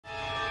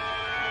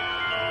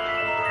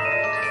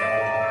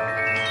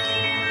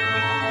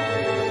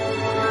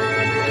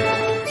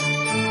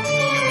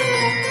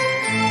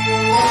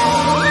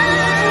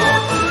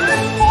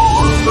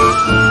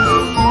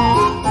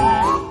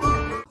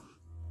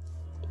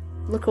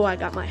look who I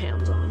got my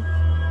hands on.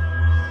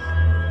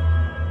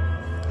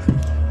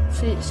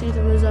 See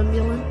the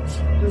resemblance?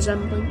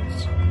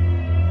 Resemblance? I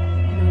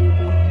know you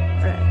do.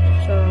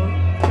 Alright, so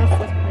enough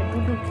with my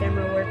Google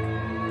camera work.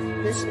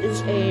 This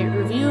is a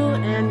review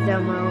and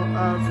demo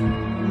of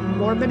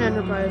Morbid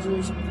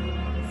Enterprises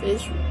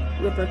Face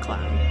Ripper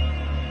Clown.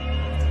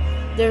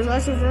 There's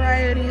lots of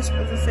varieties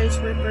of the Face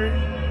Ripper.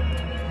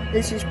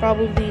 This is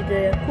probably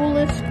the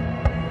coolest.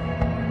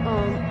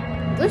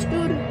 This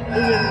dude is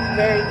in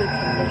very good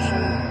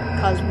condition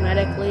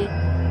cosmetically.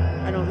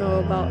 I don't know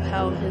about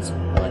how his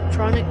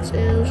electronics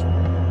is,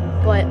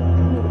 but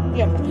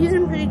yeah, he's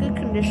in pretty good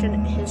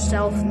condition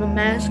himself. The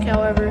mask,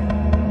 however,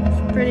 is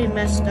pretty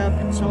messed up.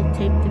 It's all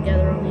taped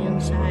together on the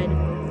inside.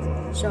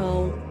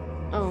 So,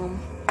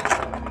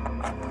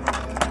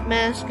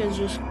 mask is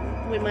just,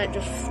 we might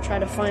just try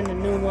to find a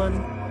new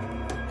one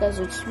because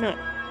it's not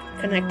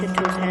connected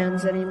to his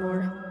hands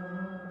anymore.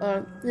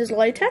 His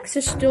latex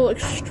is still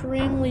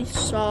extremely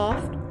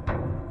soft,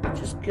 which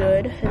is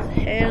good. His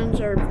hands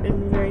are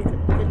in very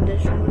good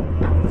condition.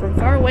 From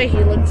far away,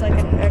 he looks like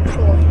an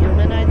actual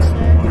human, I'd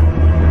say.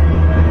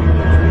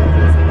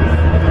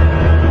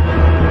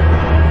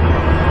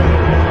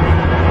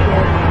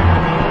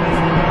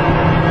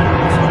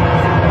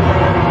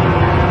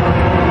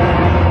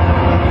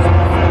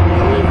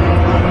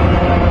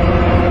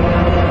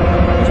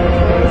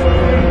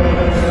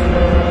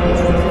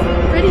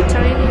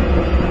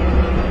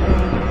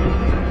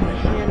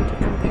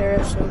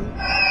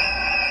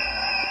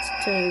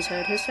 To his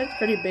head. His head's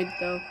pretty big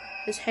though.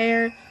 His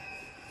hair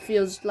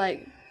feels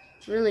like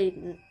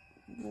really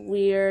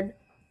weird.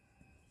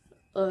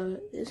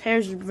 His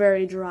hair's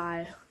very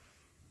dry.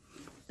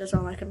 That's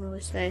all I can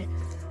really say.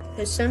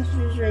 His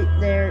sensor's right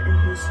there in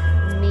his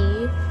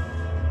knee.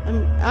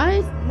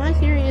 My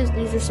theory is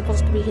these are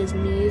supposed to be his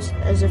knees,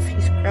 as if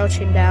he's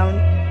crouching down,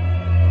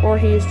 or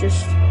he's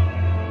just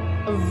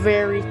a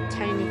very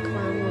tiny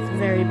clown with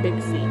very big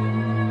feet.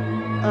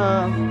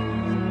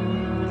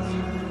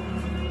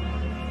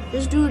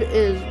 This dude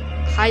is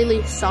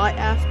highly sought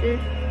after,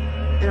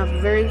 and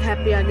I'm very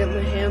happy I got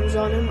my hands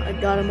on him. I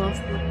got him off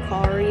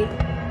Mercari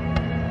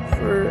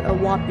for a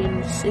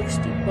whopping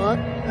 60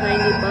 bucks,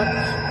 90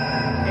 bucks,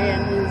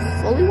 and he's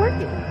fully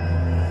working.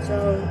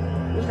 So,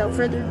 without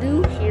further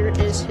ado, here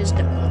is his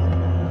demo.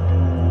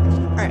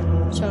 Alright,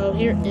 so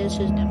here is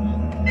his demo.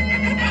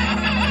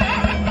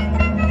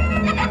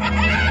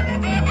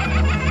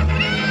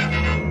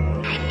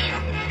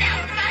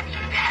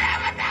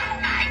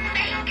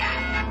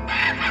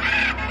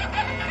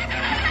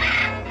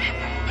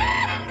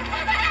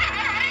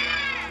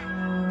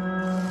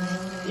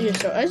 Yeah,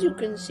 so as you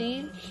can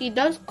see, he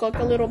does click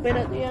a little bit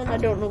at the end. I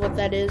don't know what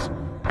that is.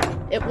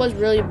 It was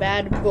really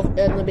bad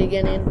in the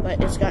beginning,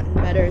 but it's gotten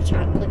better. It's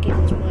not clicking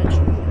as much.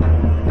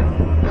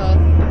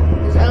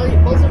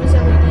 Both of his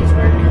LEDs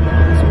work.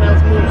 His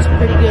mouth moves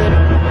pretty good.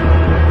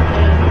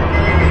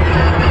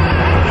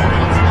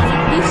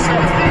 And he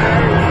sets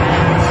very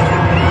fast.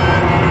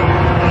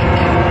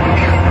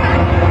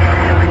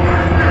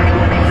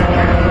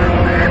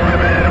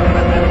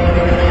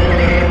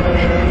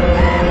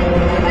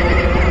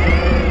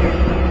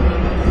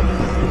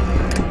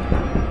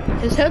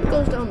 His head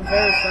goes down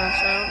very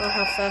fast. I don't know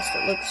how fast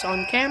it looks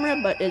on camera,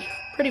 but it's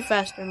pretty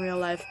fast in real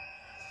life.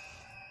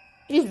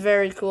 He's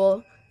very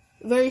cool.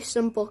 Very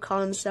simple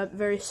concept,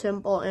 very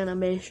simple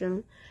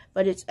animation,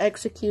 but it's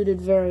executed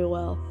very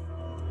well.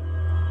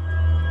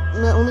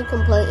 And the only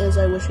complaint is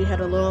I wish he had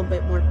a little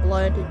bit more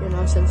blood, you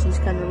know, since he's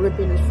kind of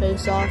ripping his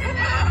face off.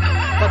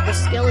 But the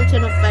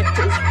skeleton effect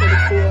is pretty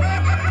cool.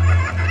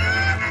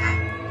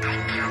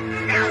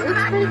 And it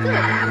looks pretty good.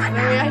 It's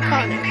very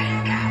iconic.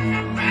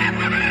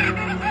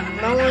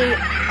 Not only,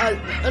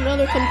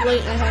 another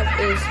complaint I have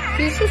is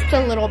he's just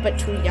a little bit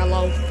too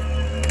yellow,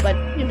 but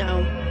you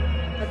know,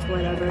 that's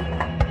whatever.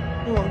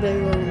 You won't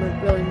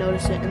really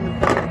notice it in the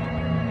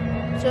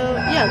build. So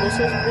yeah, this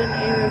has been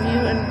a review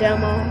and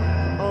demo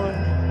on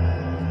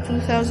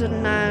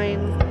 2009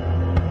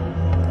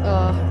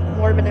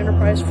 Morbid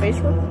Enterprise Face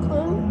Ripper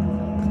Clown.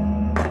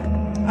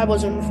 I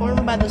was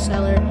informed by the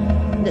seller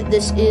that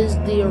this is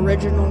the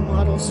original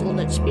model sold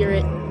at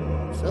Spirit.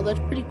 So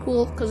that's pretty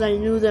cool, because I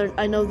know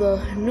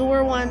the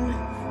newer one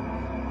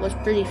was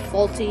pretty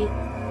faulty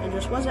and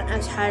just wasn't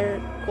as high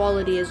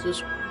quality as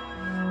this one.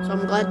 So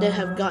I'm glad to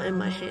have gotten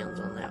my hands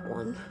on that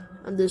one,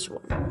 on this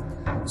one.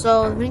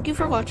 So thank you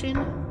for watching.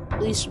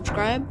 Please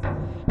subscribe.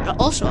 And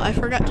also, I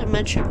forgot to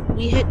mention,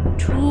 we hit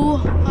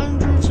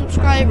 200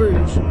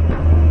 subscribers.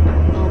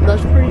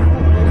 That's pretty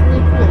cool. That's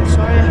really cool.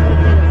 Sorry I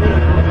haven't made a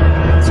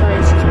video. Sorry,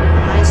 it's just been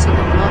nice and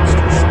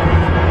lobster stuff.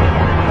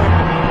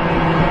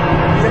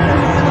 But there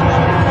hasn't been a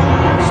lot of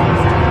fun stuff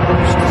to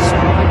post, so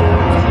I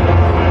don't have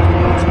it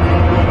really to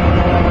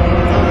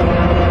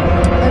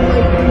I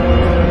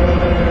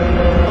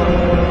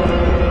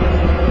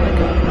might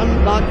do like an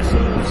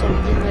unboxing of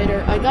something later.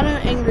 I got an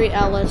Angry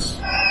Alice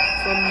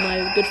from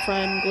my good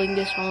friend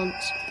Glingus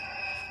Haunts,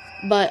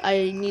 but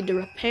I need to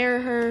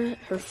repair her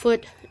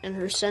foot and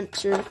her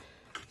sensor.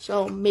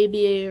 So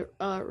maybe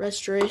a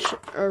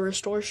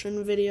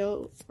restoration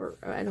video, or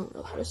I don't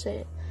know how to say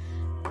it.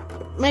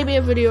 Maybe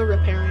a video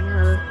repairing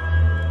her.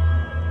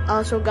 I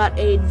also got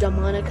a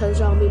Demonica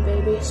zombie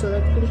baby, so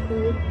that's pretty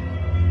cool.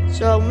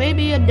 So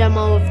maybe a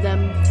demo of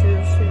them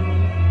too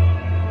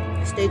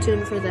soon. Stay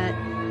tuned for that.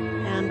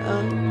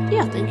 And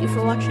yeah, thank you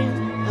for watching.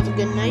 Have a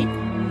good night,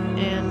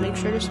 and make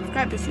sure to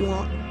subscribe if you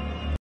want.